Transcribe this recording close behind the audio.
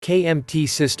KMT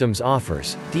Systems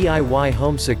offers DIY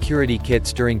home security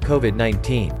kits during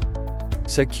COVID-19.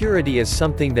 Security is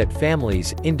something that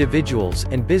families, individuals,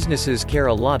 and businesses care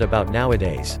a lot about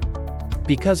nowadays.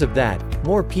 Because of that,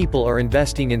 more people are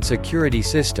investing in security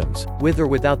systems, with or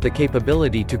without the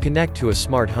capability to connect to a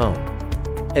smart home.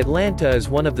 Atlanta is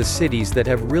one of the cities that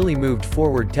have really moved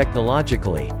forward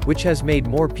technologically, which has made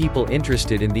more people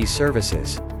interested in these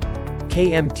services.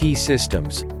 KMT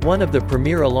Systems, one of the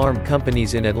premier alarm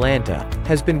companies in Atlanta,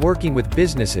 has been working with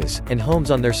businesses and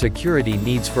homes on their security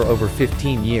needs for over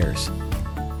 15 years.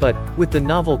 But, with the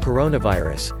novel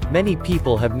coronavirus, many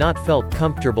people have not felt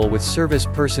comfortable with service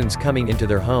persons coming into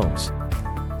their homes.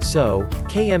 So,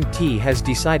 KMT has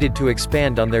decided to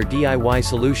expand on their DIY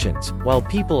solutions, while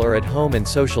people are at home and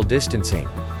social distancing.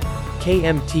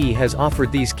 KMT has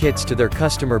offered these kits to their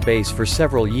customer base for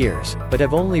several years, but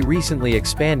have only recently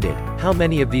expanded how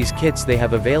many of these kits they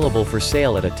have available for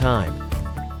sale at a time.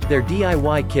 Their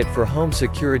DIY kit for home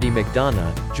security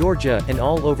McDonough, Georgia, and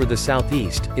all over the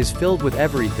Southeast, is filled with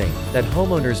everything that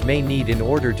homeowners may need in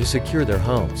order to secure their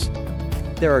homes.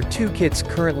 There are two kits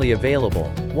currently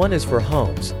available. One is for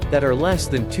homes that are less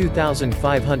than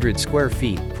 2,500 square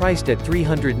feet, priced at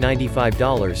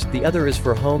 $395. The other is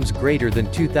for homes greater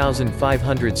than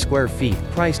 2,500 square feet,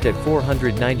 priced at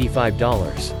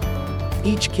 $495.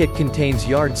 Each kit contains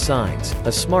yard signs,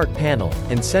 a smart panel,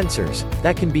 and sensors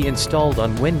that can be installed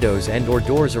on windows and/or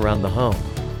doors around the home.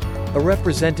 A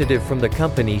representative from the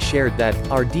company shared that,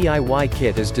 "Our DIY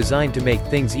kit is designed to make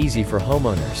things easy for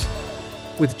homeowners.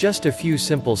 With just a few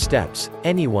simple steps,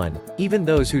 anyone, even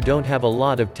those who don't have a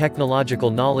lot of technological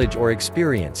knowledge or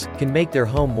experience, can make their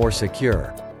home more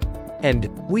secure. And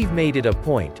we've made it a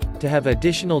point to have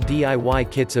additional DIY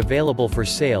kits available for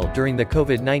sale during the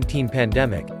COVID-19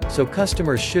 pandemic, so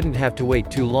customers shouldn't have to wait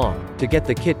too long to get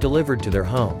the kit delivered to their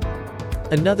home."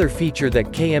 Another feature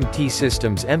that KMT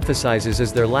Systems emphasizes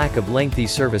is their lack of lengthy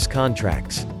service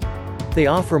contracts. They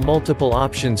offer multiple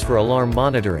options for alarm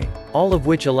monitoring, all of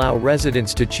which allow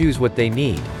residents to choose what they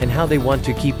need, and how they want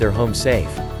to keep their home safe.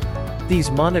 These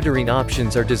monitoring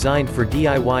options are designed for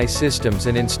DIY systems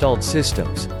and installed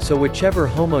systems, so whichever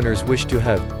homeowners wish to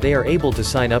have, they are able to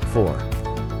sign up for.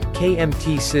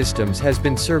 KMT Systems has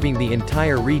been serving the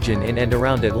entire region in and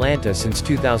around Atlanta since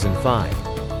 2005.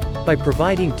 By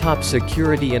providing top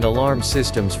security and alarm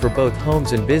systems for both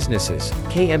homes and businesses,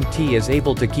 KMT is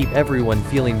able to keep everyone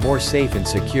feeling more safe and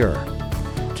secure.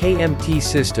 KMT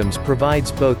Systems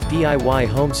provides both DIY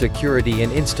home security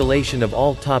and installation of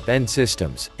all top-end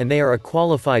systems, and they are a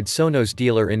qualified Sonos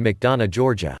dealer in McDonough,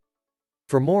 Georgia.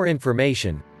 For more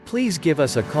information, please give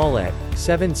us a call at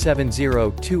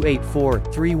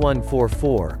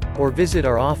 770-284-3144, or visit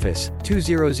our office,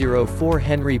 2004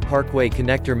 Henry Parkway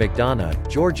Connector, McDonough,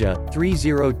 Georgia,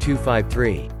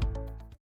 30253.